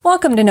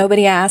Welcome to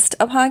Nobody Asked,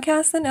 a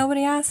podcast that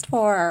nobody asked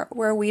for,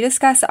 where we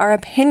discuss our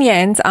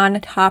opinions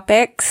on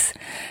topics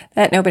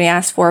that nobody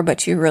asked for,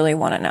 but you really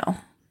want to know.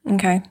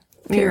 Okay?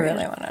 You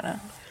really want to know.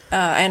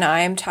 And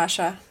I'm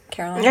Tasha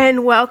Caroline.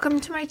 And welcome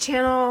to my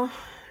channel.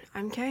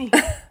 I'm Kay.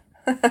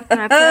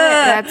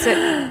 That's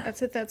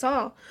it. That's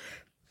all.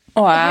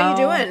 Wow. How you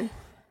doing?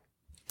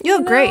 You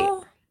look great.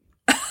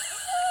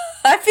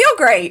 I feel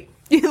great.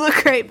 You look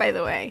great, by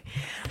the way.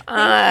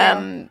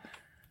 Thank you.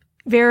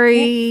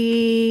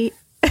 Very...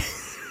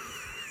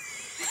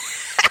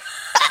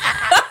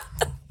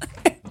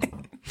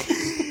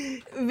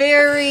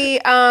 very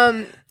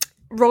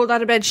rolled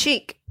out of bed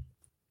chic.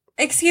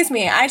 Excuse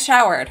me, I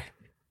showered.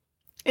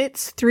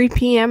 It's 3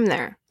 p.m.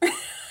 there.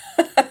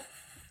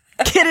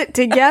 Get it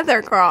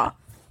together, girl.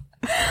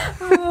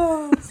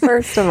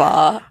 First of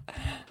all,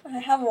 I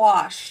have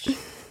washed.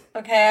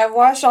 Okay, I've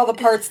washed all the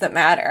parts that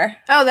matter.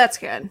 Oh, that's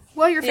good.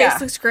 Well, your face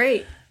looks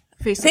great.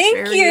 Face looks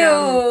Thank very, you.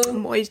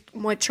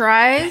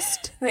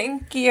 Moisturized.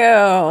 Thank you.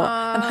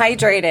 I'm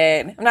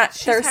hydrated. I'm not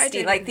thirsty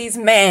hydrated. like these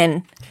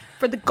men.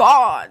 For the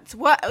gods.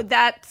 What?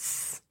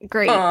 That's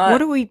great.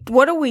 What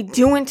are we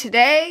doing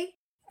today?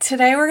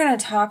 Today we're going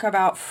to talk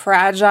about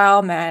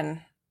fragile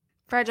men.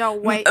 Fragile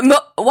white.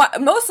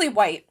 Mostly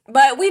white,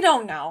 but we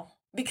don't know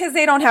because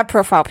they don't have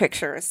profile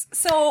pictures.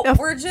 So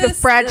we're just the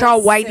fragile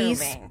assuming.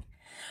 whiteys.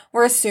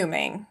 We're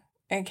assuming.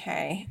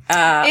 Okay.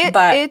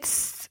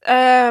 It's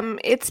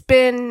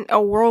been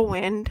a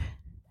whirlwind.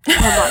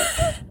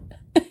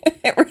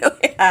 It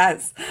really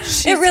has.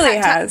 It really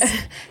has.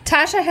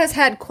 Tasha has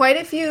had quite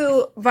a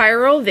few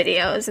viral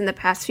videos in the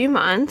past few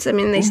months. I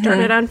mean, they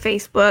started on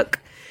Facebook.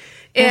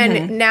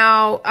 And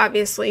now,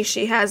 obviously,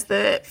 she has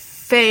the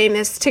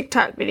famous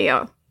TikTok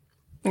video.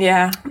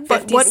 Yeah.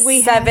 But what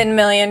we have... 7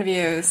 million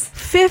views.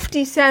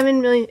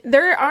 57 million.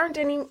 There aren't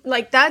any...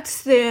 Like,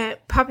 that's the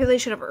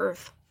population of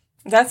Earth.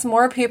 That's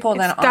more people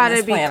than on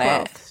this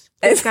planet.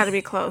 It's got to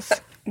be close.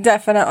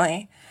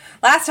 Definitely.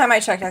 Last time I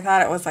checked, I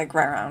thought it was like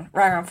right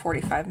around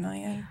 45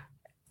 million.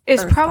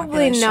 It's Earth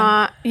probably population.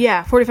 not.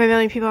 Yeah, 45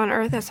 million people on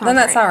Earth. That sounds Then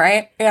that's right. all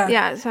right. Yeah.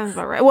 Yeah, it sounds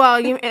about right.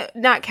 Well,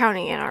 not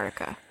counting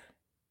Antarctica.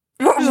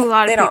 There's a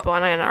lot of people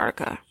in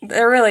Antarctica.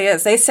 There really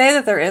is. They say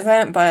that there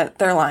isn't, but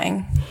they're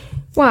lying.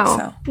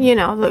 Well,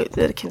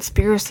 the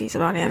conspiracies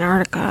about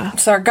Antarctica.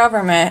 It's our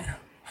government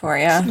for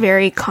you. It's a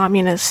very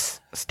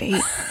communist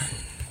state.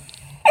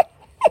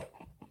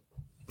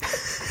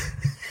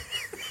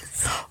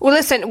 Well,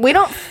 listen, we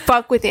don't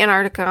fuck with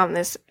Antarctica on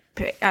this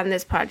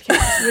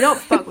podcast. We don't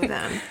fuck with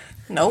them.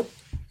 Nope.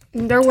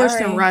 They're worse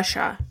than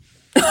Russia.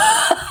 They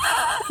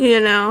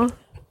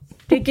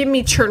give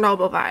me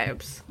Chernobyl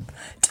vibes.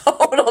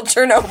 Total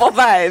Chernobyl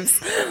vibes.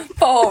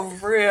 For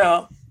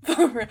real.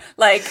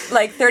 Like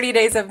 30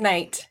 days of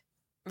night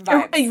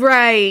vibes.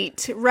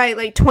 Right.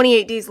 Like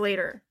 28 days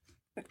later.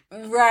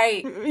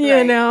 Right.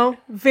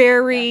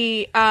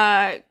 Very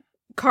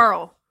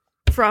Carl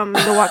from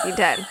The Walking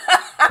Dead.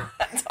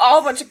 It's all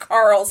a bunch of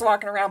Carls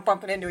walking around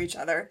bumping into each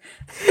other.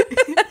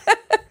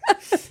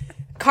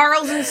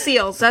 Carls and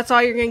seals. That's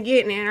all you're going to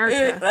get in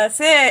Antarctica.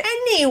 That's it.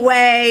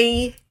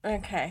 Anyway.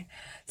 Okay.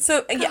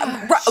 So,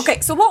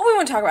 so what we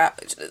want to talk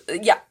about,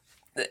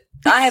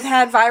 I have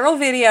had viral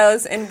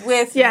videos, and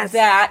with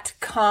that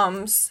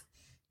comes,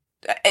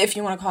 if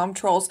you want to call them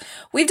trolls,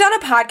 we've done a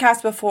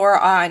podcast before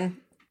on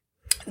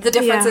the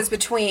differences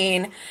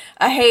between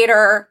a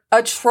hater,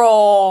 a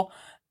troll,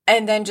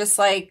 and then just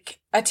like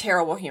a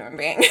terrible human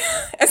being,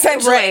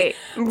 essentially.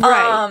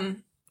 Right.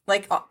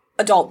 Like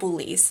adult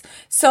bullies.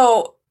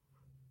 So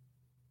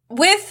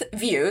with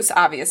views,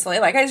 obviously,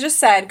 like I just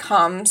said,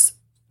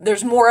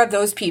 there's more of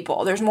those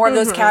people. There's more of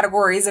those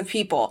categories of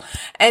people.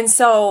 And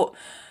so,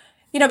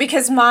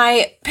 because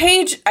my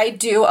page, I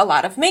do a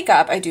lot of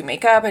makeup. I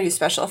do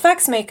special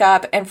effects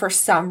makeup. And for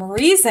some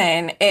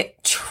reason,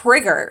 it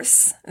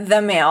triggers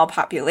the male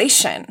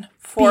population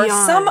for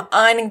some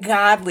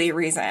ungodly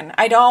reason.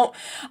 I don't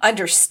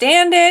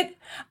understand it.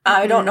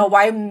 I don't know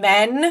why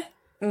men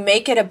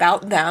make it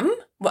about them.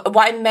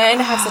 Why men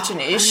have such an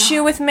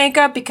issue with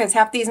makeup, because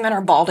half these men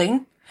are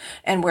balding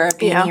and wear a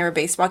beanie or a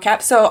baseball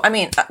cap. So, I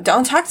mean,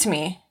 don't talk to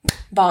me,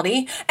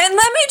 Baldy. And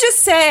let me just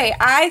say,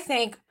 I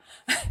think,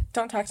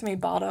 don't talk to me,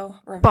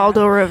 Baldo Rivera.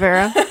 Baldo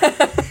Rivera.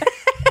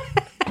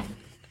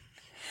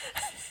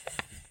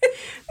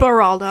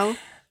 Beraldo.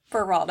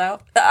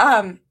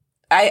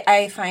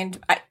 I find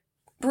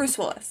Bruce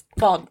Willis,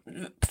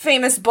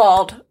 famous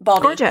baldy.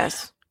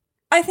 Gorgeous.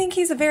 I think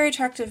he's a very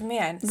attractive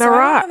man. The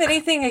Rock. I don't have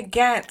anything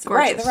against...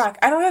 Gorgeous. Right, The Rock.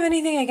 I don't have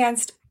anything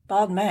against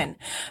bald men.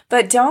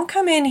 But don't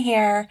come in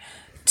here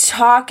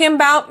talking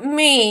about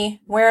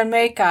me wearing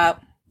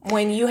makeup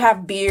when you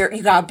have beard.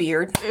 You got a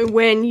beard.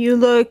 When you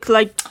look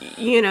like,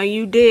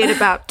 you did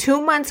about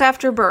 2 months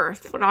after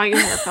birth when all your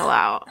hair fell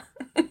out.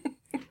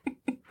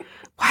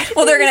 Why did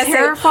they're gonna say,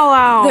 hair fall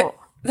out?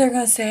 They're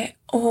going to say,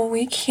 oh,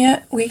 we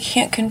can't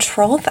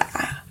control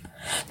that.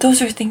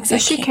 Those are things I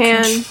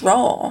can't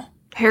control.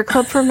 Hair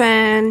Club for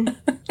Men,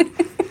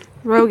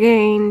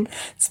 Rogaine.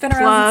 It's been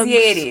around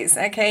since the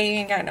 80s, okay? You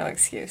ain't got no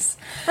excuse.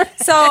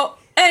 So,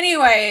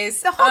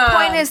 Anyways, the whole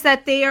point is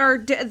that they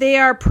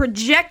are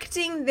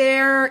projecting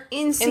their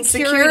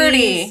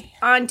insecurities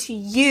onto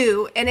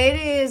you, and it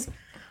is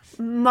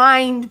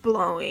mind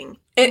blowing.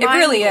 It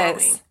really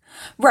is.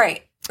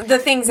 Right. The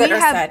things that are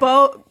said.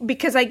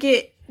 Because I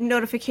get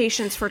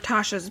notifications for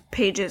Tasha's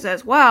pages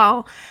as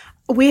well.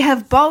 We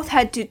have both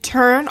had to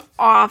turn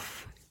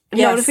off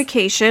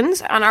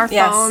notifications on our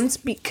phones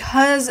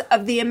because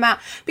of the amount.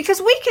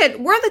 Because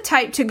we're the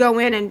type to go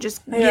in and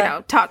just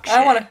talk shit.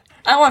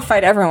 I want to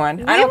fight everyone.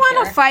 We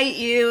want to fight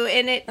you,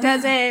 and it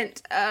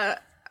doesn't.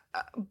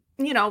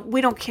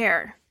 We don't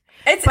care.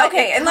 It's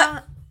okay, and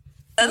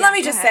let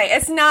me just say,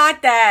 it's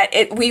not that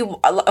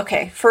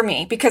for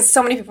me, because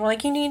so many people are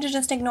like, you need to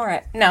just ignore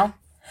it. No,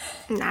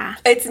 nah,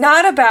 it's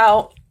not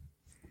about.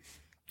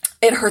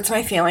 It hurts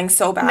my feelings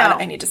so bad. No.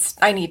 I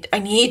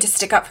need to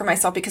stick up for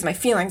myself because my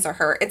feelings are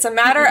hurt. It's a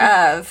matter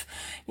of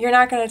you're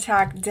not going to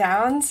talk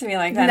down to me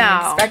like that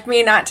and expect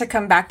me not to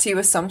come back to you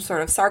with some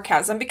sort of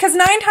sarcasm, because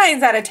 9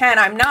 times out of 10,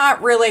 I'm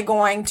not really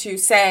going to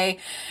say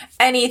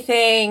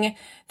anything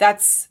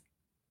that's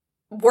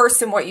worse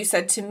than what you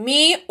said to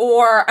me,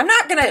 or I'm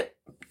not going to,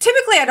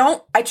 typically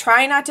I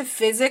try not to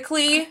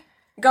physically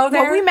go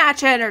there. Well, we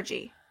match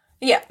energy.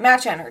 Yeah,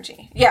 match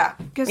energy. Yeah.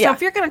 Because so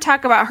if you're going to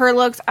talk about her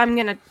looks, I'm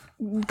not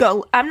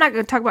going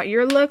to talk about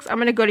your looks. I'm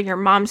going to go to your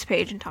mom's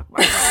page and talk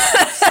about her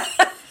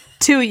looks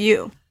to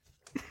you.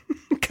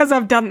 Because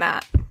I've done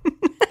that.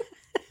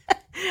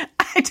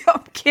 I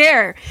don't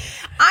care.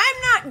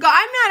 I'm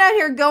not out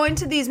here going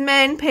to these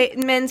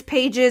men's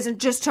pages and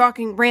just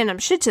talking random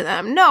shit to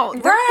them. No,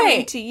 they're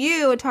coming to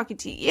you and talking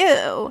to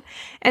you.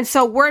 And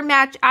so I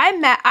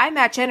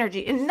match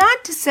energy. And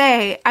not to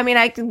say, I mean,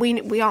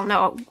 we all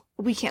know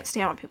we can't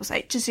stand when people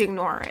say, just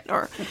ignore it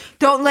or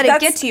don't let it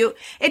get to you.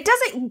 It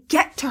doesn't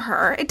get to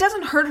her. It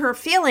doesn't hurt her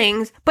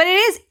feelings, but it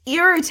is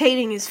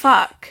irritating as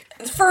fuck.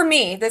 For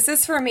me, this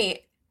is for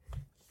me.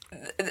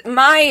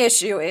 My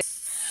issue is...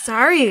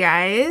 Sorry,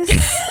 guys.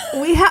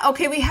 we had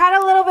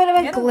a little bit of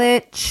a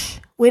glitch.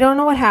 We don't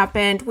know what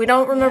happened. We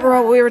don't remember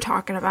what we were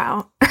talking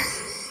about.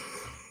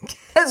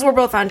 Because we're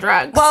both on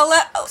drugs.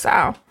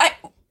 Well,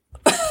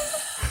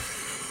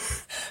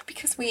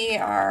 because we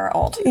are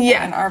old.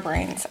 Yeah. And our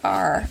brains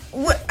are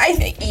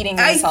eating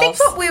themselves. I think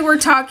what we were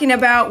talking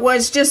about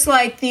was just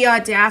like the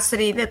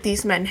audacity that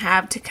these men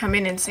have to come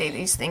in and say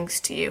these things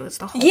to you is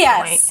the whole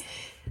point.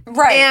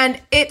 Right. And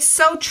it's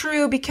so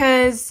true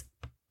because,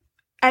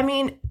 I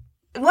mean,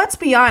 let's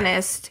be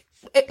honest.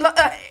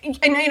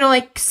 I know you don't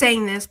like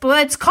saying this, but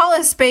let's call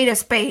a spade a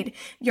spade.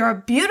 You're a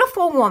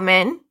beautiful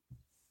woman.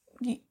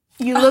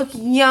 You look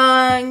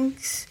young,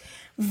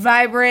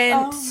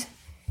 vibrant,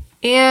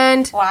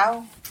 and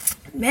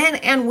men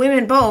and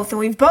women both, and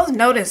we've both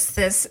noticed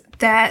this,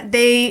 that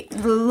they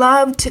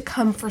love to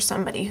come for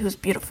somebody who's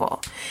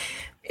beautiful.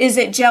 Is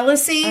it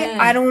jealousy?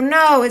 I don't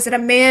know. Is it a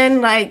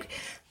man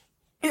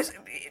is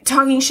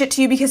talking shit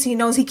to you because he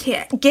knows he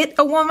can't get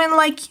a woman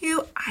like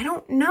you? I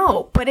don't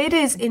know, but it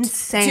is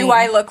insane. Do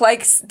I look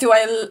like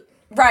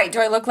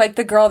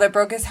the girl that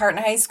broke his heart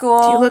in high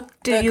school?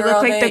 Do you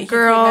look like the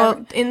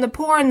girl in the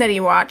porn that he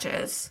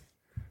watches?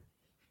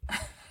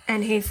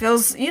 And he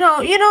feels,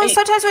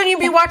 sometimes when you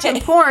be watching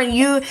porn,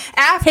 you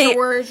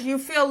afterwards you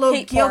feel a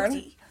little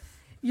guilty. Porn.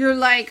 You're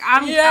like,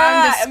 I'm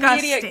disgusted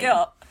immediate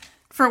guilt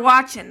for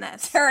watching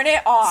this. Turn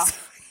it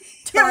off.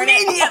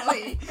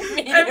 Immediately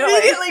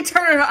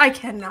turn it off. I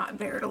cannot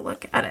bear to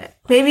look at it.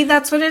 Maybe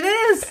that's what it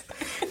is.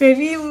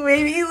 Maybe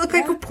you look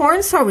like a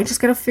porn star. We just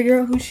gotta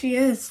figure out who she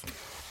is.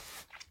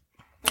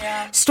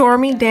 Yeah.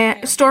 Stormy.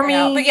 But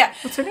yeah.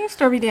 What's her name?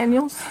 Stormy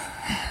Daniels.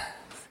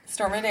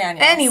 Stormy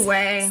Daniels.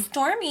 Anyway.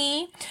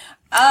 Stormy.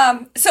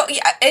 So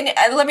yeah,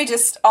 and let me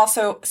just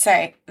also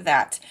say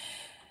that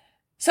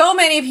so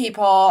many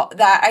people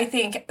that I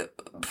think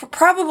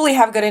probably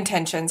have good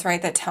intentions,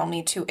 right, that tell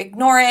me to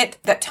ignore it,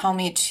 that tell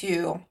me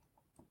to,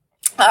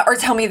 or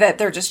tell me that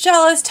they're just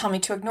jealous, tell me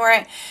to ignore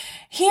it.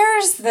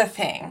 Here's the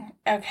thing,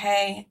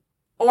 okay?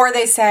 Or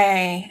they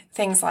say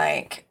things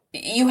like,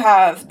 you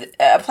have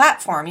a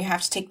platform, you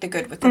have to take the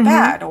good with the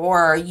bad,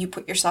 or you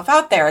put yourself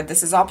out there,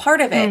 this is all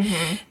part of it.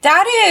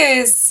 That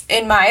is,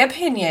 in my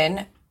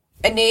opinion,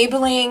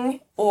 enabling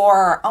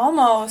or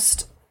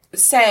almost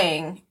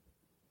saying,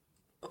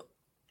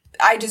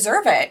 I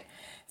deserve it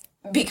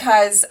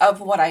because of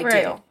what I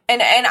do.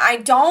 And I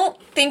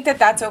don't think that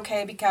that's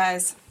okay,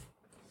 because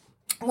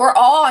we're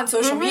all on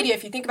social media.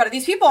 If you think about it,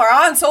 these people are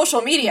on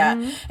social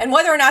media, and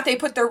whether or not they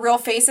put their real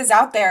faces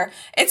out there,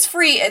 it's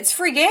free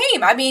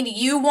game. I mean,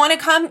 you want to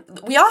come,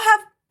 we all have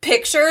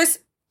pictures,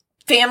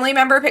 family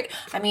member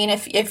I mean,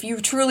 if you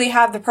truly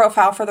have the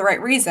profile for the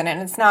right reason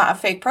and it's not a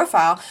fake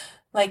profile,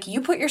 like,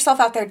 you put yourself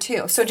out there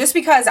too. So just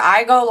because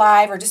I go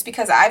live or just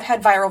because I've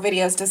had viral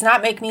videos does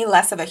not make me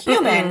less of a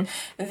human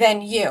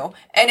than you.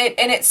 And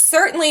it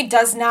certainly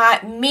does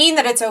not mean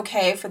that it's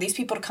okay for these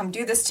people to come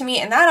do this to me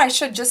and that I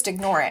should just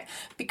ignore it.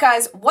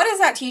 Because what is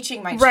that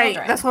teaching my children?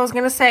 Right, that's what I was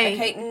going to say.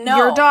 Okay, no.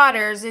 Your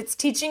daughters, it's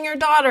teaching your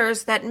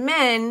daughters that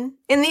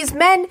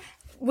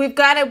we've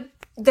got to,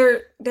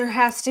 there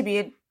has to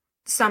be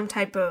some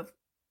type of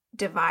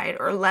divide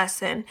or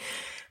lessen.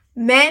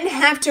 Men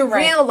have to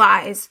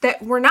realize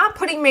that we're not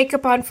putting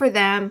makeup on for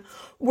them.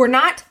 We're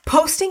not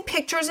posting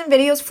pictures and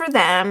videos for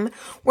them.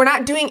 We're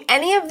not doing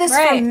any of this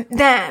for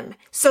them.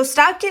 So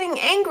stop getting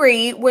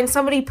angry when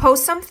somebody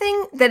posts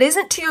something that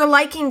isn't to your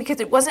liking because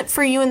it wasn't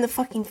for you in the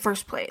fucking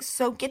first place.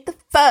 So get the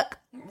fuck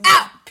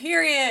out.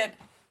 Period.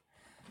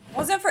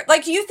 Wasn't for,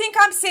 like, you think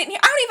I'm sitting here,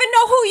 I don't even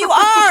know who you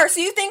are,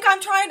 so you think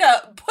I'm trying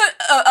to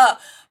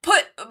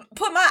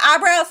put my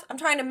eyebrows, I'm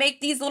trying to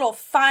make these little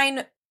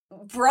fine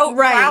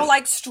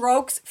brow-like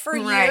strokes for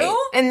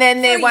you? And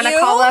then they want to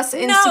call us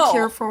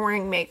insecure for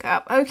wearing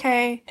makeup.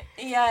 Okay.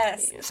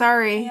 Yes.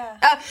 Sorry. Yeah.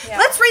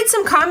 Let's read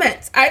some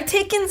comments. I've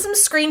taken some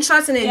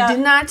screenshots and it did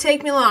not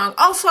take me long.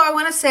 Also, I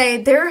want to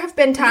say there have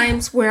been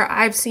times where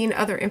I've seen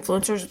other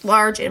influencers,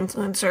 large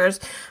influencers,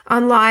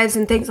 on lives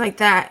and things like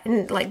that,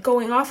 and like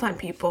going off on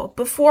people.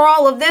 Before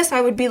all of this, I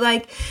would be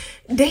like,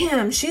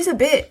 damn, she's a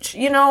bitch,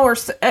 you know, or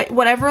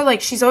whatever. Like,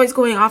 she's always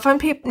going off on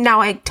people.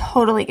 Now I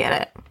totally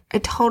get it. I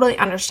totally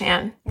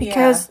understand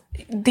because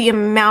the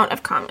amount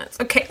of comments.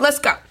 Okay, let's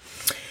go.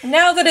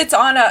 Now that it's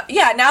on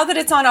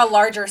a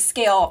larger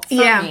scale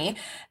for me,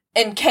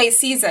 and Kay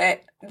sees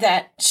it,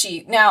 that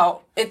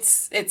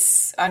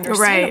it's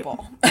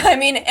understandable. Right. I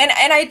mean,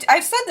 and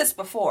I've said this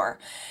before,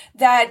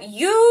 that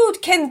you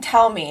can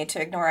tell me to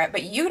ignore it,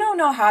 but you don't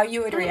know how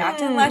you would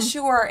react unless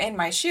you were in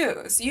my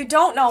shoes. You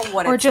don't know what it's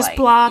like. Or just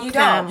block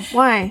them.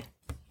 Why?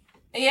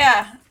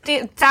 Yeah.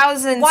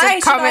 Thousands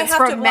of comments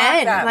from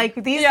men. Like,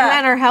 these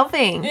men are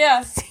helping.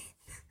 Yes.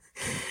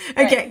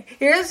 Okay,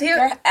 here's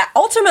They're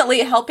ultimately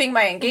helping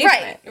my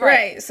engagement.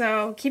 Right.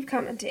 So keep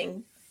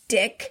commenting.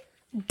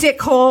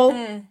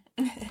 Dickhole.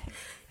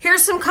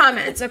 Here's some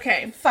comments.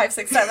 Okay. 5,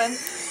 6, 7.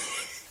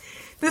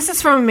 This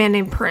is from a man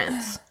named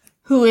Prince,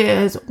 who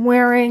is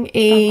wearing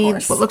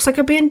what looks like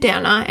a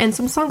bandana and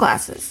some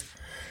sunglasses.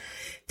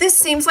 This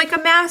seems like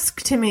a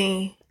mask to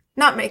me.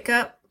 Not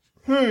makeup.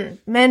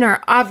 Men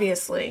are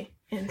obviously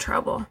in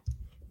trouble.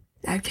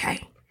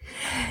 Okay.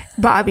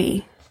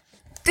 Bobby.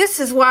 This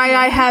is why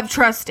I have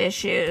trust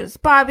issues.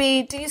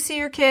 Bobby, do you see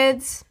your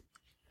kids?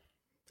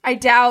 I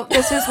doubt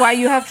this is why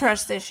you have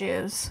trust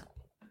issues.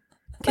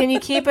 Can you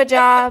keep a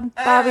job,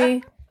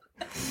 Bobby?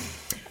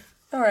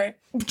 All right.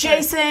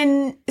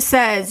 Jason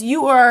says,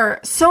 you are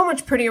so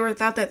much prettier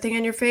without that thing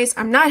on your face.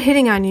 I'm not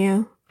hitting on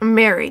you. I'm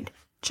married.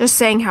 Just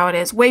saying how it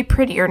is. Way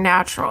prettier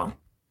natural.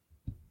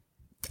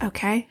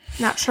 Okay.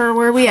 Not sure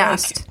where we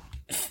asked.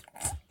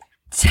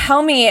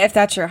 Tell me if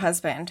that's your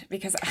husband,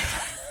 because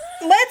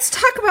let's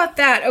talk about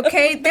that,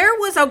 okay? There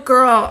was a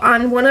girl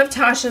on one of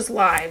Tasha's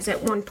lives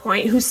at one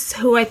point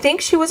who I think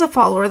she was a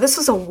follower. This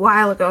was a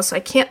while ago, so I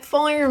can't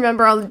fully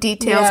remember all the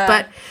details,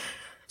 but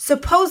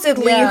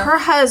supposedly her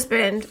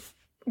husband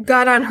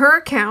got on her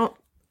account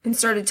and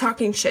started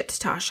talking shit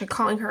to Tasha,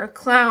 calling her a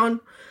clown,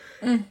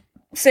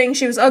 saying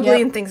she was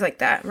ugly and things like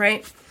that,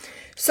 right?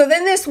 So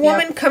then this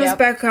woman comes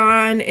back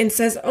on and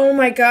says, oh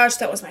my gosh,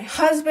 that was my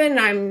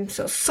husband. I'm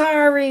so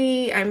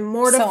sorry. I'm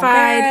mortified. So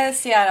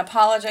embarrassed. Yeah, and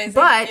apologizing.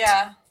 But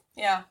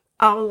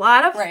a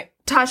lot of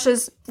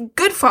Tasha's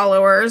good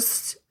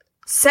followers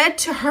said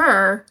to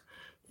her,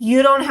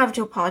 you don't have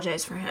to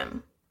apologize for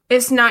him.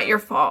 It's not your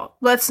fault.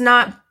 Let's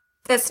not,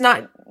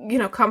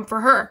 come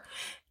for her.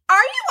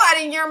 Are you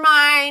out of your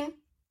mind?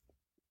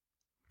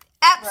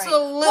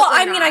 Absolutely. Well,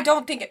 I mean, I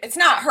don't think it's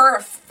not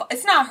her.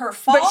 It's not her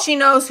fault. But she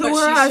knows who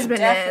her husband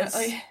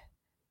is.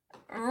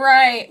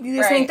 Right.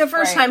 You think the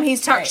first time he's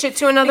talked shit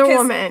to another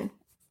woman?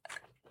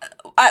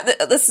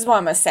 This is what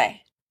I'm gonna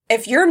say.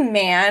 If your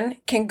man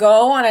can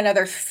go on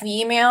another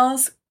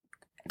female's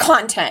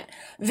content,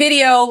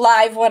 video,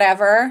 live,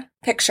 whatever,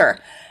 picture,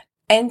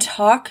 and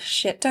talk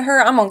shit to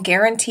her, I'm gonna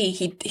guarantee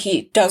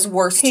he does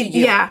worse to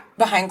you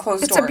behind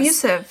closed doors. It's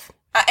abusive.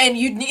 And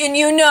you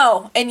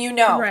know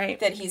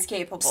that he's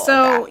capable of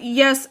that.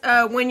 Yes,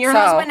 when your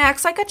husband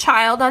acts like a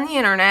child on the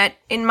internet,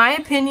 in my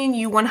opinion,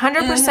 you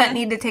 100%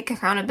 need to take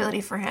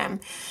accountability for him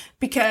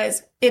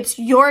because it's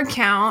your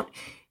account.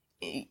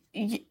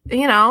 You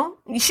know,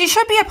 she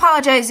should be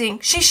apologizing.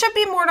 She should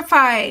be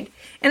mortified.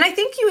 And I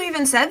think you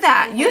even said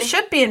that. You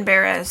should be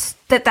embarrassed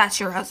that that's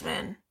your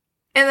husband.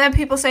 And then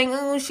people saying,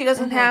 oh, she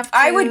doesn't have to.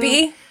 I would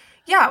be.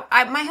 Yeah,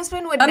 my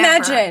husband would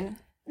Imagine.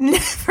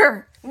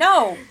 Never.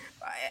 No.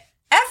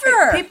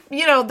 Ever.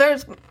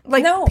 There's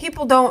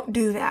people don't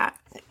do that.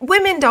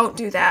 Women don't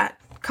do that.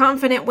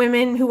 Confident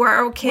women who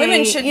are okay.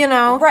 Women should,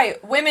 right.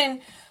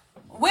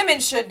 Women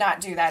should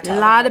not do that to a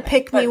lot of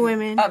pick-me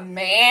women. A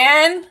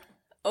man?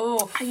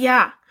 Oh.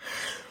 Yeah.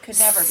 Could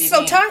never be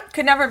me.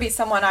 Could never be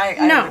someone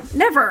No,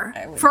 never.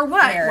 For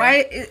what? Marry.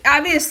 Why?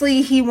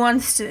 Obviously, he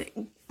wants to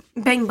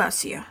bang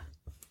bus you.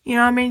 You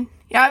know what I mean?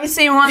 Yeah,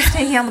 obviously, he wants to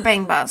take you on the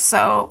bang bus,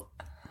 so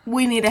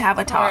we need to have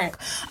a talk. Right.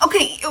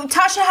 Okay,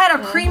 Tasha had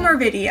a creamer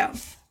video.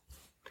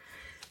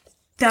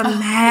 The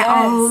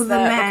men.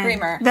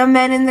 The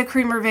men in the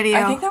creamer video.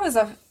 I think that was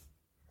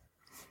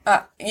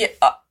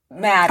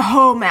mad.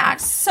 Oh, mad.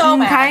 So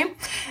mad. Okay.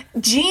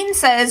 Jean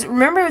says,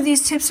 remember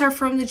these tips are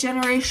from the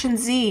Generation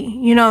Z.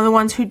 You know, the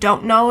ones who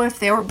don't know if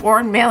they were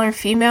born male or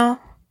female.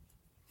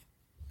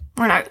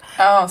 We're not.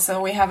 Oh, so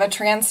we have a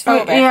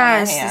transphobic.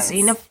 Yes,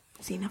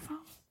 xenophobe.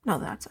 No,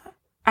 that's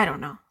I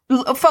don't know.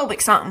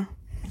 Phobic something.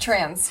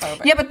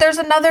 Transphobic. Yeah, but there's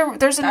another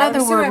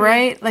word,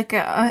 right? Like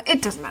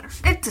it doesn't matter.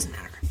 It doesn't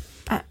matter.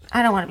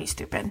 I don't want to be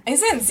stupid.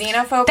 Isn't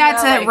xenophobia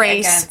that's a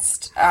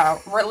race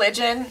against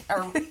religion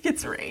or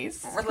it's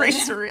race? Religion?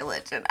 Race or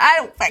religion? I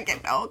don't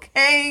fucking know.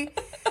 Okay,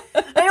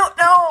 I don't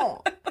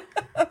know.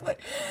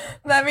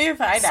 Let me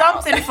find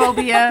out. Something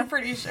phobia. I'm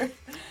pretty sure.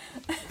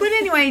 But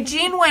anyway,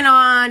 Jean went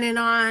on and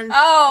on.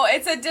 Oh,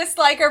 it's a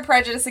dislike or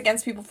prejudice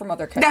against people from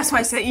other countries. That's why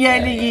I said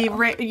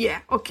yeah.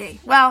 Okay,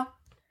 well.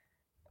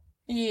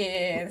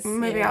 Yes.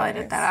 Maybe I'll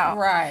edit that out.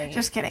 Right.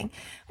 Just kidding.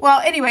 Well,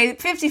 anyway,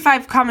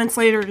 55 comments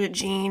later to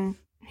Gene,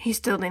 he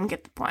still didn't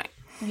get the point.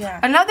 Yeah.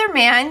 Another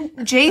man,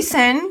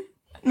 Jason.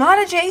 A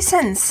lot of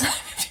Jasons.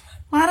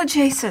 A lot of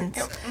Jasons.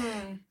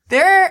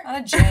 There. A lot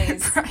of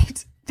J's.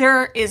 Right.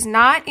 There is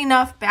not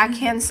enough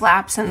backhand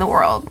slaps in the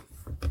world.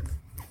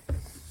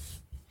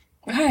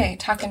 Hey,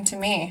 talking to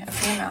me, a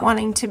female.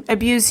 Wanting to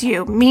abuse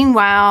you.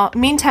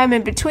 Meantime,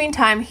 in between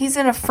time, he's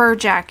in a fur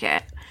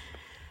jacket.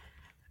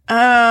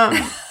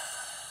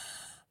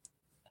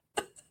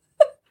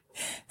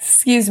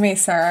 Excuse me,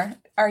 sir.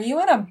 Are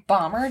you in a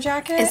bomber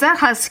jacket? Is that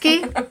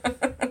Husky?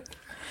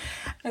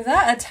 Is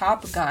that a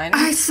Top Gun?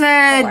 I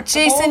said, collectible?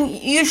 Jason,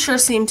 you sure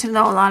seem to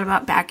know a lot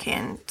about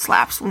backhand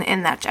slaps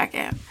in that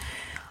jacket.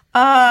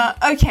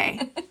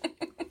 Okay.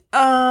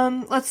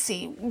 Let's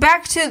see.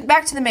 Back to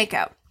the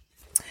makeup.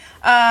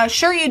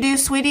 Sure you do,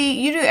 sweetie.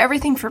 You do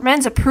everything for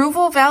men's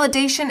approval,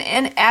 validation,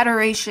 and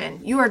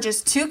adoration. You are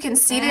just too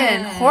conceited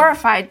and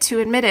horrified to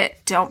admit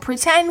it. Don't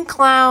pretend,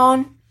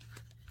 clown.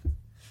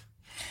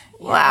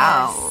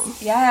 Wow.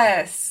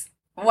 Yes.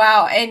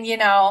 Wow. And,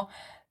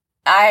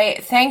 I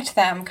thanked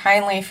them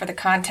kindly for the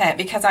content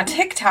because on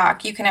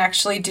TikTok, you can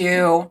actually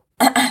do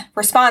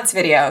response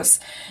videos.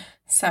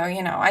 So,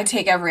 I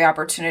take every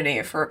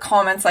opportunity for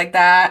comments like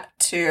that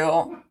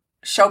to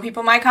show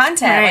people my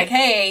content. Right. Like,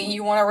 hey,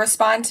 you want to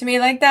respond to me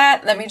like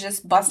that? Let me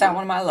just bust out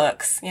one of my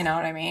looks. You know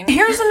what I mean?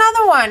 Here's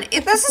another one.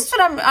 This is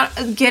what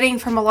I'm getting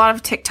from a lot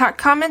of TikTok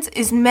comments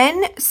is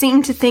men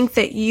seem to think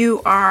that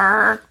you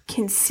are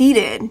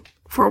conceited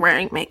for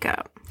wearing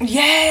makeup.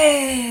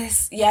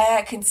 Yes.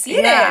 Yeah,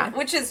 conceited, Yeah.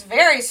 which is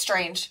very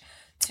strange.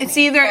 It's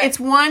either it's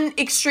one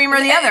extreme or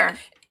the other.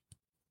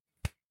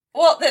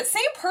 Well, that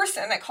same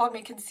person that called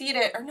me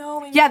conceited, or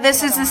no, maybe Yeah,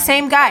 this is the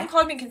same guy. One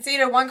called me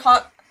conceited,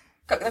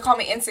 they called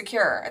me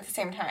insecure at the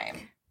same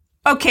time.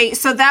 Okay,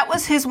 so that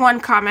was his one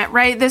comment,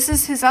 right? This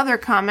is his other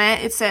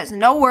comment. It says,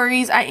 "No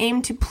worries, I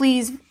aim to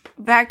please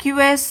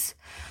vacuous,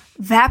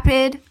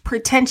 vapid,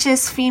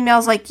 pretentious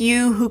females like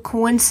you who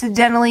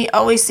coincidentally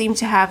always seem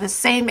to have the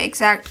same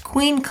exact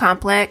queen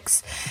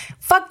complex.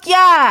 Fuck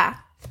yeah!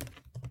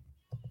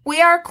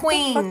 We are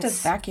queens." What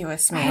does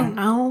vacuous mean? I don't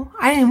know.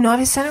 I didn't even know if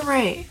I said it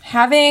right.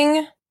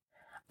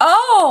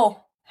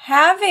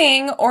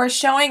 Having or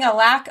showing a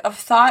lack of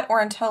thought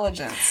or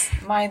intelligence.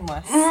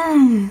 Mindless.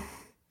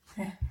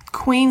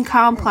 Queen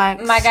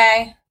complex. My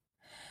guy.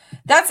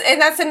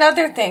 That's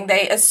another thing.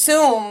 They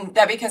assume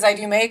that because I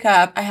do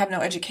makeup, I have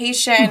no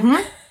education.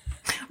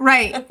 Mm-hmm.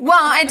 Right.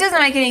 Well, it doesn't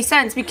make any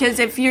sense because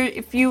if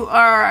you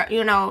are,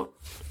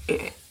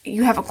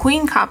 you have a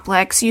queen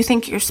complex, you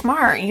think you're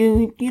smart.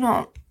 You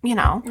don't,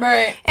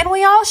 Right. And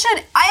we all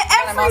should.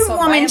 Every also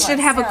woman mindless, should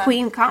have a yeah.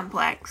 queen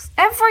complex.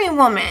 Every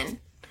woman.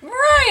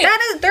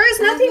 Right. There is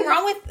nothing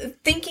wrong with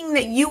thinking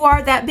that you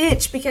are that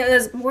bitch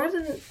because more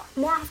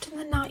often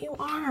than not you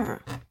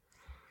are.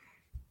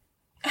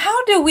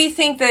 How do we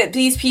think that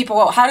these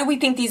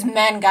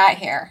men got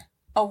here?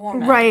 A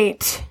woman.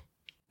 Right.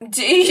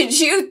 Did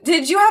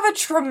you have a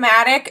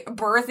traumatic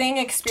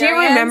birthing experience? Do you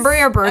remember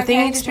your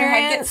birthing experience? Did your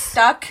head get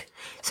stuck?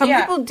 Some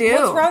people do.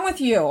 What's wrong with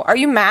you? Are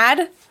you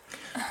mad?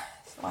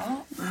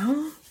 Well,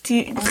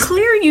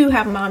 clear you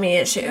have mommy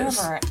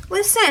issues.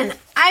 Listen,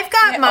 I've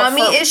got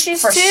mommy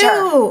issues too.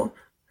 Sure.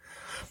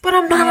 But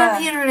I'm not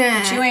on the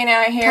internet. But you ain't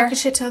out here talking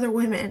shit to other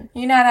women.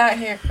 You're not out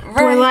here. Right,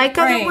 do I like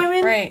other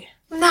women? Right.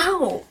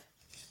 No.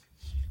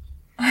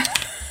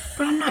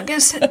 But I'm not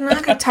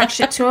gonna talk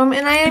shit to him,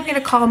 and I am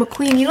gonna call him a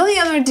queen. The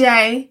other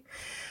day,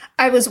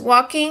 I was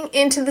walking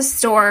into the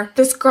store.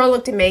 This girl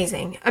looked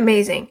amazing.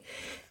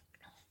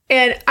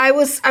 And I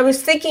was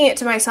thinking it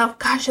to myself,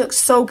 gosh, she looks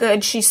so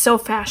good. She's so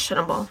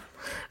fashionable.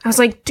 I was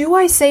like, do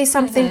I say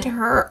something to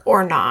her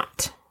or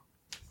not?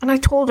 And I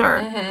told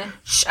her,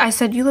 I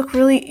said, you look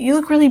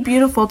really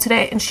beautiful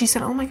today. And she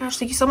said, oh my gosh,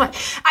 thank you so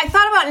much. I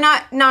thought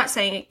about not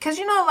saying it because,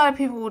 a lot of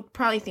people would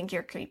probably think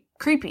you're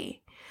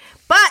creepy.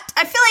 But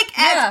I feel like,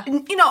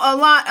 a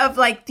lot of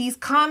like these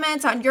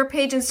comments on your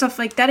page and stuff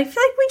like that, I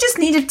feel like we just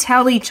need to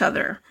tell each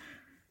other.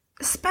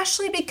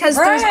 Especially because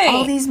there's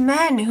all these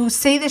men who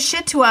say this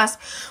shit to us.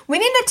 We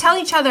need to tell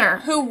each other.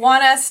 Who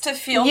want us to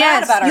feel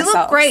bad about ourselves. You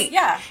look great.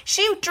 Yeah.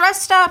 She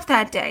dressed up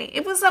that day.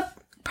 It was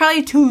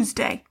probably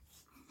Tuesday.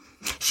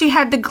 She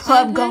had the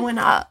club going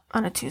up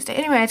on a Tuesday.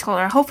 Anyway, I told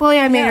her, hopefully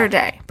I made her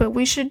day. But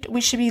we should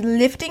be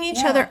lifting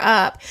each other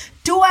up.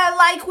 Do I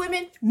like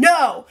women?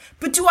 No.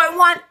 But do I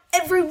want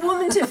every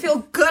woman to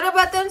feel good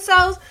about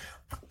themselves?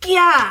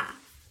 yeah.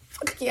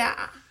 Fuck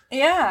yeah.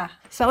 Yeah.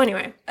 So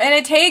anyway. And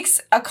it takes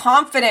a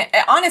confident,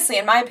 honestly,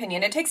 in my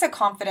opinion, it takes a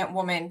confident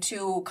woman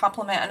to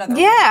compliment another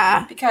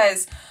woman.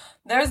 Because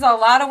there's a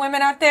lot of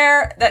women out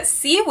there that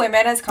see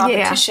women as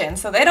competition.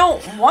 So they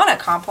don't want to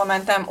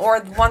compliment them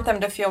or want them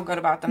to feel good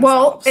about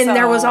themselves. Well, and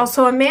there was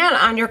also a man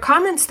on your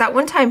comments that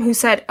one time who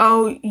said,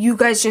 oh, you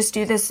guys just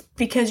do this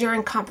because you're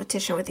in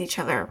competition with each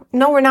other.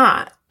 No, we're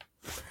not.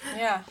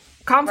 Yeah.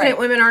 Confident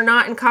women are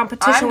not in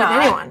competition with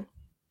anyone.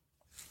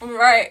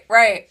 Right.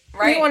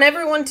 We want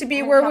everyone to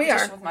be where we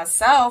are. With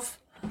myself.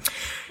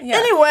 Yeah.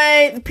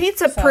 Anyway, the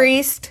pizza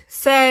priest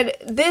said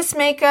this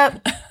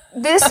makeup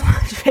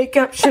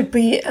should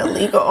be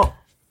illegal.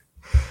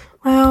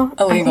 Well,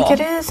 illegal. I think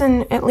it is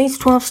in at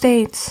least 12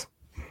 states.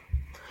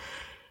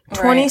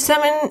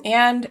 27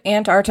 and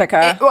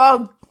Antarctica.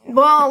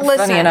 Well,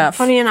 listen.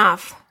 Funny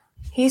enough.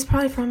 He's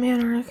probably from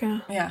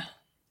Antarctica. Yeah.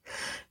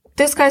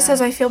 This guy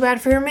says, I feel bad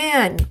for your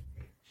man.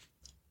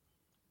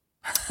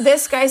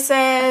 This guy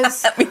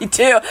says... Me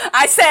too.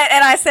 I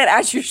said,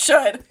 as you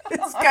should.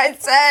 This guy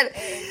said,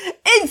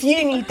 if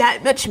you need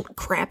that much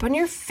crap on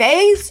your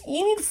face,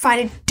 you need to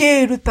find a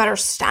dude with better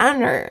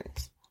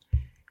standards.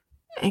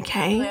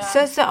 Okay? Yeah.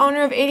 Says the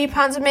owner of 80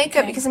 pounds of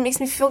makeup because it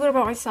makes me feel good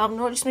about myself.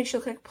 No, it just makes you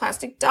look like a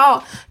plastic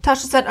doll.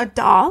 Tasha said, a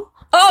doll?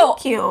 Oh!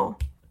 Thank you.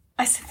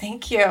 I said,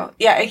 thank you.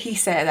 Yeah, he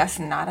said that's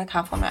not a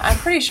compliment. I'm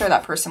pretty sure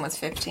that person was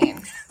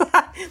 15.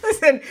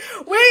 Listen,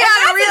 we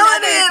gotta reel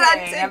it in on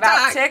TikTok.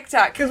 About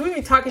TikTok. Because we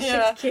be talking shit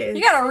to kids.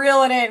 You gotta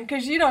reel it in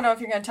because you don't know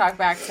if you're gonna talk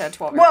back to a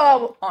 12-year-old.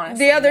 Well,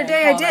 honestly, the other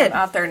day I did.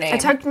 Out their name. I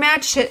talked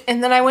mad shit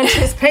and then I went to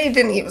his page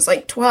and he was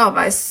like 12.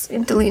 I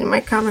deleted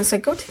my comments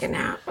like, go take a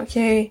nap,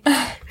 okay?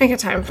 I got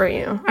time for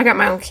you. I got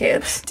my own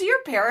kids. Do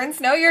your parents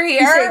know you're here?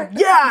 He said,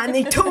 yeah, and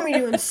they told me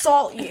to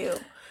insult you.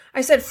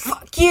 I said,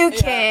 fuck you,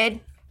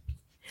 kid.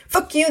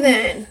 Fuck you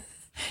then.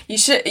 You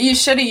should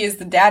have used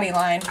the daddy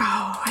line.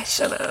 Oh, I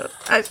should have.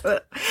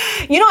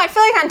 You know, I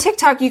feel like on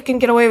TikTok you can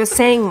get away with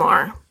saying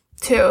more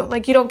too.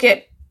 Like you don't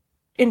get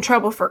in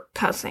trouble for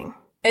cussing.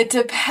 It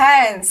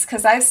depends,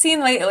 because I've seen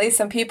lately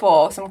some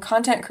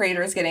content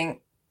creators getting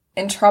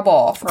in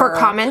trouble for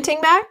commenting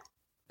back.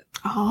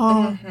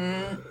 Oh,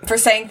 for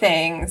saying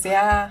things.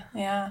 Yeah.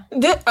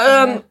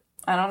 I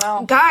don't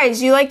know,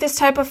 guys. You like this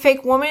type of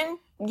fake woman?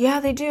 Yeah,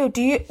 they do.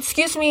 Do you?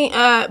 Excuse me,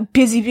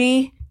 Busy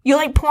Bee. You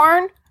like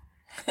porn?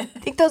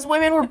 Think those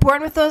women were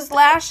born with those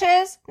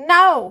lashes?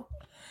 No.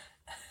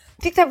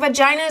 Think that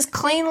vagina is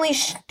cleanly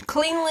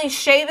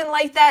shaven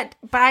like that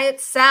by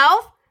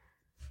itself?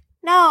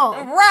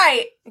 No.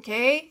 Right.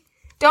 Okay?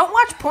 Don't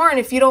watch porn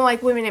if you don't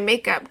like women in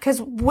makeup,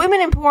 because women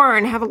in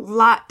porn have a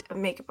lot of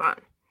makeup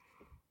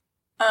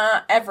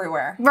on.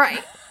 Everywhere.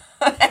 Right.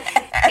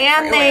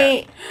 And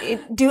they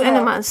do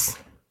enemas.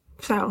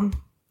 So...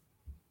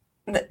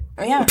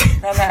 Yeah,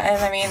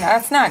 and I mean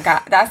that's not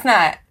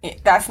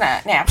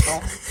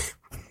natural.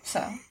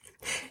 So,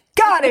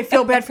 God, I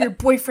feel bad for your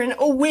boyfriend.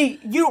 Oh wait,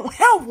 you don't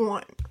have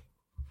one.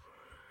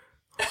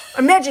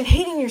 Imagine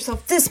hating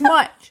yourself this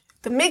much.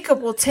 The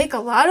makeup will take a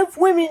lot of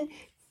women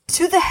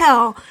to the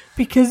hell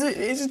because it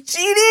is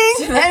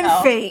cheating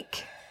and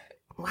fake.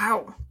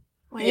 Wow,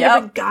 I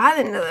even got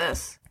into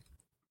this.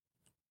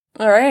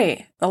 All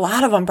right, a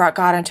lot of them brought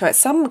God into it.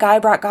 Some guy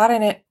brought God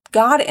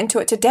into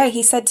it today.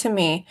 He said to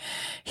me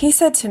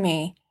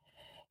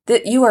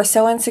that you are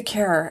so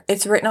insecure.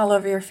 It's written all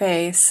over your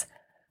face,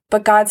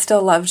 but God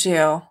still loves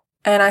you.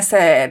 And I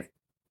said,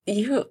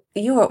 you,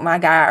 my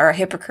guy, are a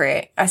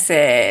hypocrite. I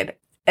said,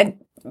 and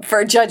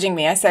for judging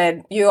me, I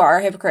said, you are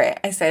a hypocrite.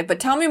 I said, but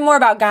tell me more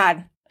about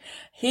God.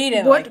 He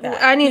didn't like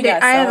that.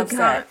 I have a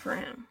comment for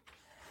him.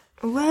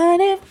 What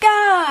if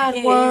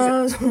God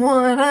was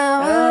one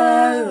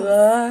of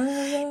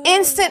us?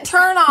 Instant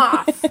turn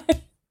off.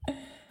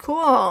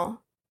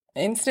 Cool.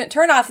 Instant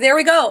turn off. There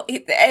we go.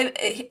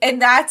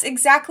 And that's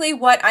exactly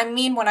what I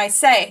mean when I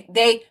say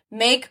they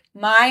make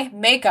my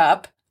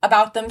makeup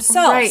about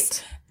themselves.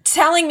 Right.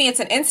 Telling me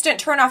it's an instant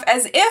turn off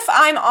as if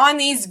I'm on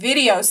these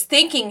videos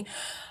thinking,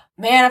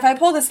 man, if I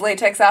pull this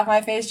latex off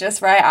my face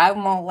just right,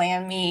 I'm going to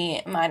land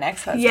me my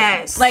next husband.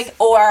 Yes. Like,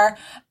 or,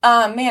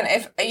 man,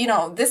 if,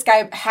 this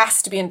guy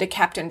has to be into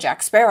Captain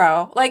Jack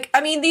Sparrow. Like,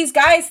 I mean, these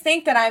guys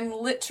think that I'm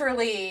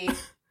literally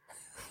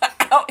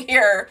out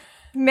here.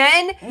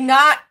 Men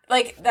not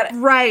like that.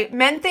 Right.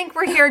 Men think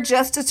we're here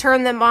just to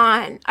turn them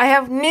on. I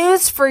have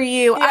news for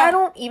you. Yeah. I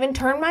don't even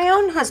turn my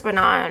own husband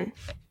on.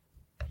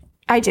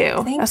 I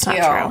do. That's not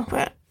true.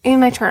 But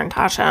and I turn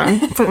Tasha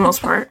on for the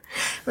most part.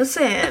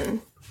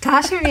 Listen,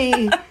 Tasha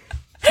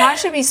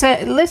B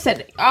said,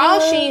 listen,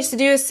 all she used to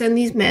do is send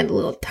these men a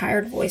little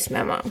tired voice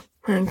memo.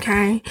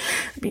 Okay?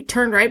 Be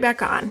turned right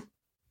back on.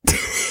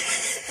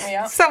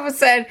 Yeah. Someone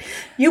said,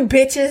 you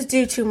bitches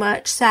do too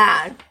much.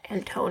 Sad,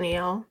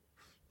 Antonio.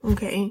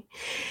 Okay.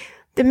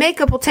 The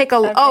makeup will take a...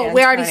 Okay,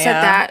 we already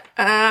said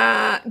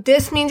that.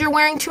 This means you're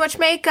wearing too much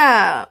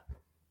makeup.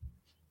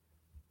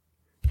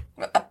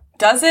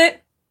 Does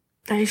it?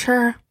 Are you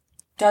sure?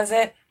 Does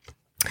it?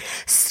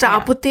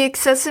 Stop with the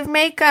excessive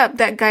makeup.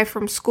 That guy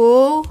from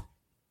school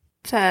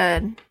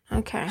said,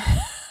 okay.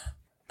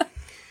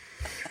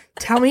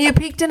 Tell me you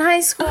peaked in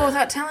high school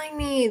without telling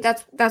me.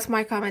 That's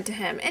my comment to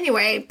him.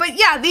 Anyway, but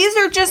yeah, these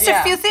are just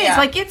a few things.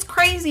 Like, it's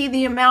crazy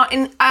the amount.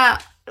 And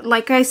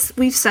like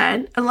we've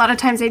said, a lot of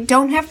times they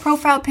don't have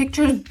profile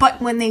pictures,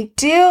 but when they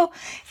do,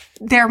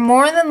 they're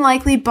more than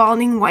likely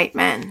balding white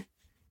men.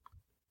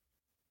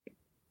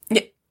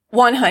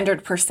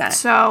 100%.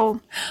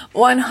 So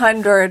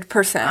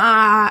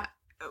 100%.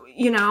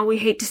 We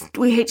hate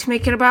to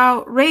make it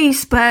about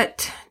race,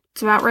 but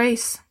it's about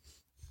race.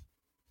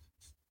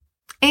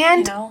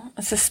 And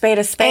it's a spade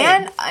of spade.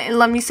 And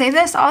let me say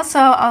this also: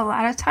 a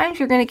lot of times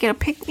you're going to get a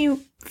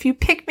few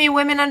pick me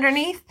women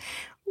underneath,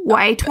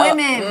 white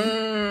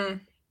women,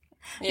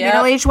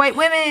 middle-aged white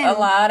women, a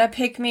lot of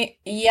pick me.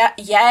 Yeah,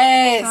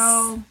 yes,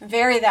 so,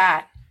 very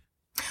that.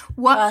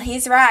 What? Well,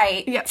 he's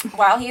right. Yep.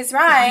 Well, he's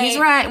right. He's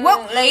right.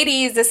 Well,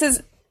 ladies, this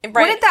is right.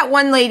 What did that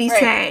one lady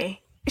say?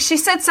 She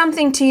said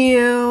something to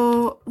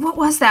you. What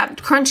was that?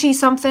 Crunchy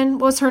something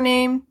was her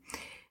name.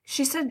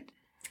 She said,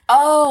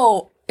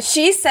 "Oh."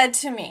 She said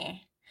to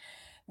me,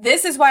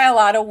 this is why a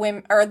lot of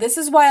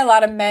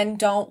men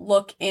don't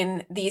look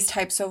in these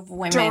types of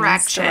women's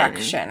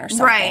direction or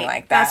something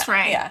like that. That's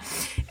right. Yeah.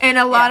 And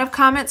a lot of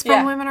comments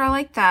from women are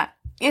like that.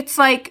 It's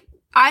like,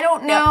 I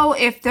don't know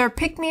if they're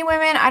pick-me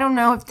women. I don't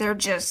know if they're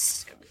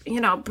just,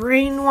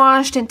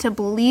 brainwashed into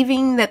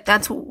believing that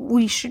that's what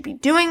we should be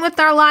doing with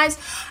our lives.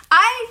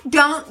 I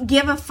don't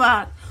give a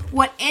fuck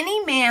what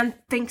any man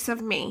thinks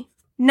of me.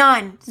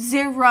 None.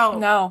 Zero.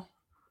 No.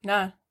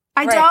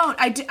 I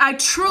don't. I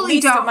truly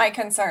Least don't. of my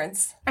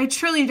concerns. I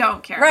truly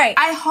don't care. Right.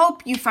 I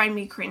hope you find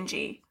me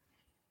cringy.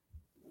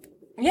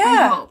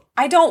 Yeah.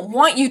 I don't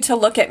want you to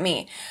look at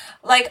me.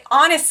 Like,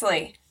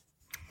 honestly,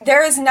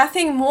 there is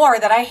nothing more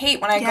that I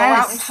hate when I go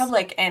out in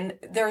public and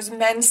there's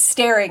men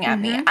staring at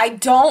me. I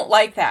don't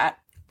like that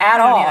at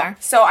all. Either.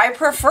 So I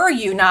prefer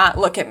you not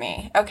look at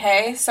me.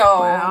 Okay.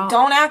 So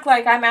don't act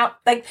like I'm out.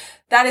 Like,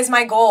 that is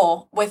my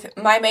goal with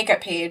my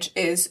makeup page,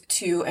 is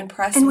to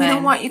impress men. And we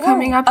don't want you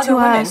coming up to other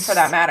women, us. for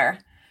that matter.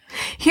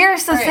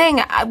 Here's the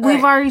thing.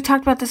 We've already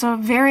talked about this. I'm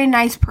a very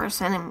nice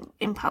person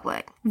in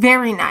public.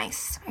 Very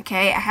nice.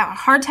 Okay. I have a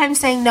hard time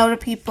saying no to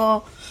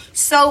people.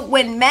 So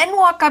when men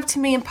walk up to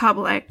me in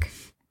public,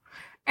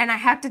 and I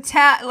have to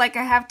I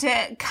have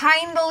to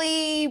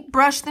kindly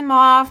brush them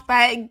off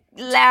by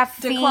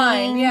laughing.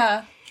 Decline,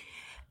 yeah.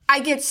 I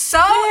get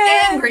so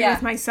angry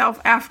with myself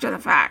after the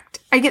fact.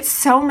 I get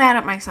so mad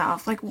at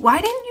myself. Like,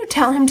 why didn't you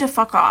tell him to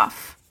fuck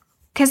off?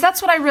 Because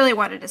that's what I really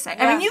wanted to say.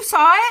 Yeah. I mean, you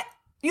saw it.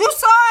 You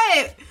saw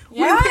it.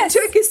 Yes. We went to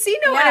a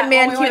casino and a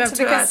man came up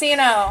to us.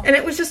 Casino. And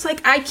it was just like,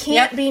 I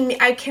cannot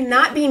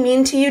be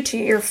mean to you to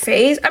your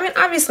face. I mean,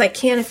 obviously I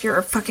can if you're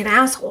a fucking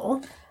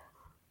asshole.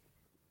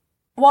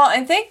 Well,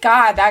 and thank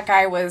God that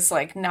guy was,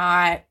 like,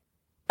 not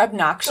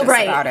obnoxious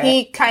about it.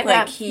 He kind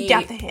of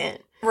got the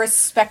hint.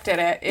 Respected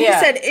it. He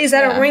said, is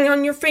that a ring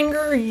on your finger,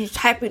 or are you just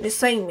happy to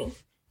see me?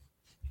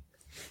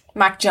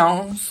 Mike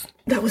Jones.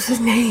 That was his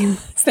name.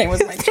 His name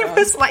was Mike Jones. It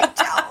was Mike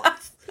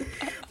Jones.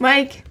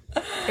 Mike,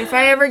 if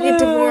I ever get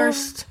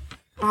divorced,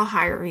 I'll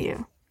hire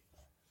you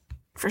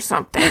for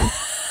something.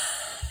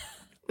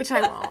 Which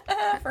I won't.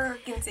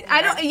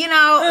 I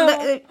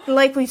don't,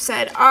 like we've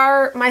said,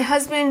 my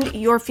husband,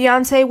 your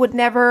fiance, would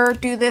never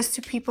do this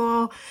to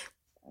people.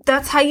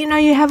 That's how you know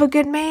you have a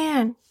good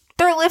man.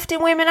 They're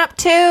lifting women up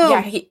too.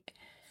 Yeah,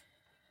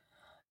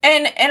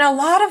 and a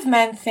lot of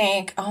men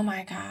think, oh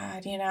my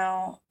God,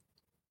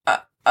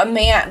 a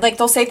man, like,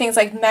 they'll say things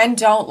like, men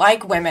don't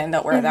like women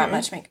that wear that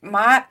much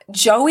makeup.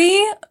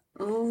 Joey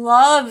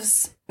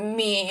loves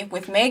me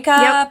with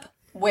makeup,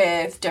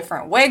 with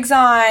different wigs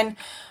on,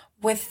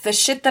 with the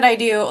shit that I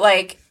do.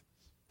 Like,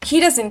 he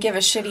doesn't give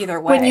a shit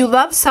either way. When you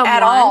love someone,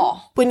 at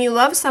all. When you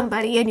love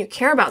somebody and you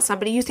care about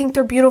somebody, you think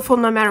they're beautiful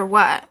no matter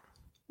what.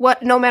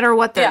 No matter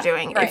what they're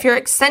doing. Right. If you're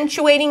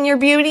accentuating your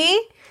beauty,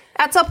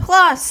 that's a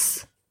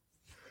plus.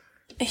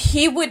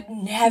 He would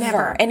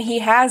never, and he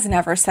has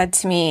never said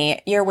to me,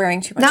 you're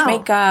wearing too much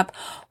makeup,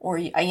 or,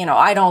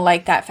 I don't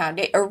like that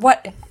foundation, or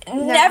what.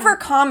 Never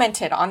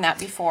commented on that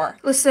before.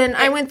 Listen,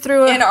 I went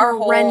through a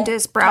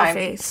horrendous brow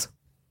phase.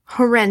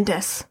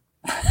 Horrendous.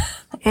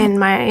 And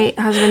my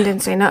husband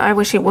didn't say nothing. I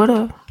wish he would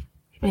have.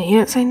 But he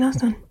didn't say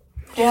nothing.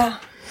 Yeah.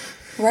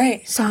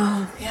 Right. So.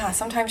 Yeah,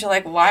 sometimes you're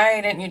like,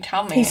 why didn't you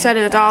tell me? He said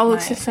it all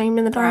looks the same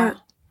in the dark.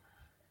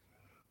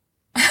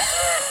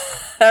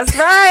 That's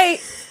right.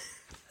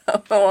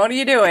 Why do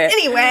you do it?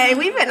 Anyway,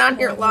 we've been on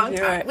here a long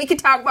time. We could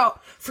talk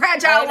about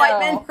fragile white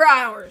men for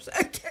hours.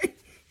 Okay.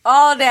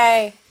 All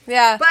day.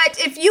 Yeah. But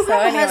if you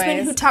have a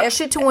husband who talks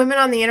shit to women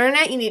on the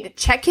internet, you need to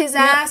check his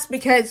ass,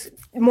 because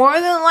more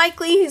than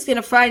likely he's going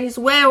to find his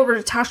way over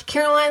to Tasha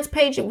Caroline's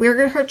page, and we're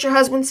going to hurt your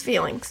husband's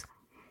feelings.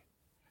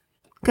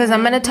 Because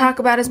I'm going to talk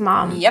about his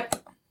mom. Yep.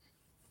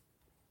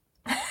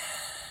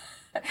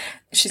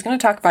 She's going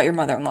to talk about your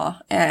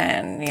mother-in-law.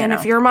 And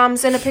if your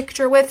mom's in a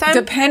picture with him.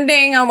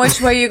 Depending on which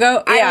way you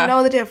go. I don't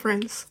know the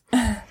difference.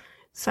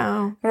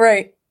 So.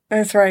 Right.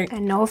 That's right.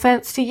 And no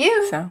offense to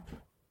you. So.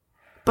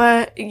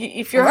 But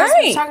if your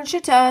husband's talking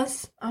shit to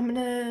us, I'm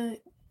going to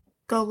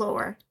go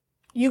lower.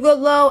 You go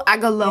low, I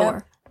go lower.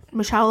 Yep.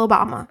 Michelle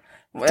Obama.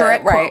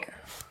 Direct right. quote.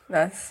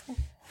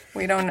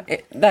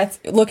 That's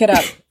look it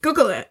up.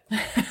 Google it.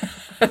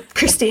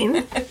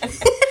 Christine.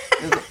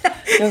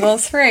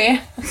 Google's free.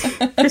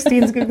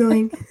 Christine's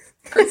Googling.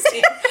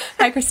 Christine.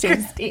 Hi, Christine.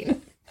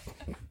 Christine.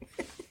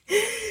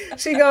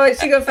 She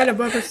go find a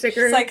bumper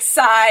sticker. It's like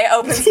sigh,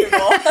 opens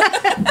Google.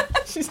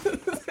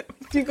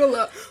 If you go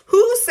low.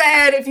 Who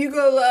said if you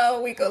go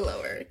low, we go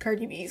lower?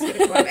 Cardi B's gonna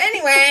come up.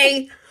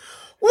 Anyway,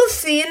 we'll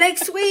see you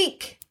next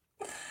week.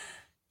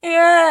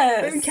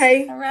 Yes.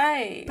 Okay. All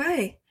right.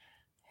 Bye.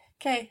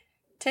 Okay.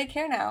 Take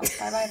care now.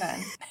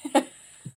 Bye-bye then.